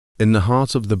In the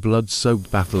heart of the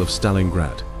blood-soaked Battle of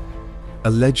Stalingrad,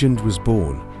 a legend was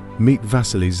born. Meet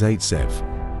Vasily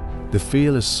Zaitsev, the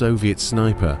fearless Soviet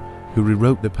sniper who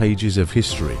rewrote the pages of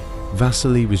history.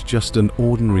 Vasily was just an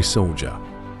ordinary soldier,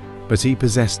 but he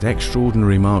possessed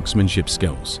extraordinary marksmanship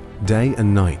skills. Day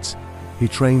and night, he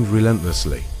trained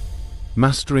relentlessly,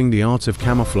 mastering the art of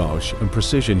camouflage and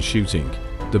precision shooting.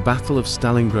 The Battle of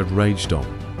Stalingrad raged on,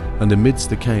 and amidst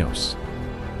the chaos,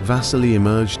 Vasily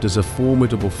emerged as a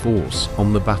formidable force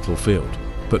on the battlefield.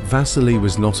 But Vasily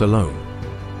was not alone.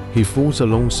 He fought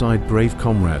alongside brave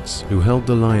comrades who held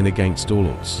the line against all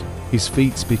odds. His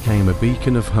feats became a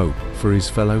beacon of hope for his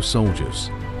fellow soldiers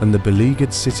and the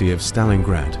beleaguered city of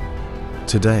Stalingrad.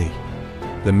 Today,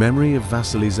 the memory of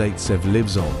Vasily Zaitsev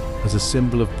lives on as a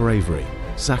symbol of bravery,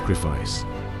 sacrifice,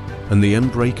 and the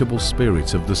unbreakable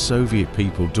spirit of the Soviet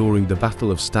people during the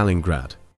Battle of Stalingrad.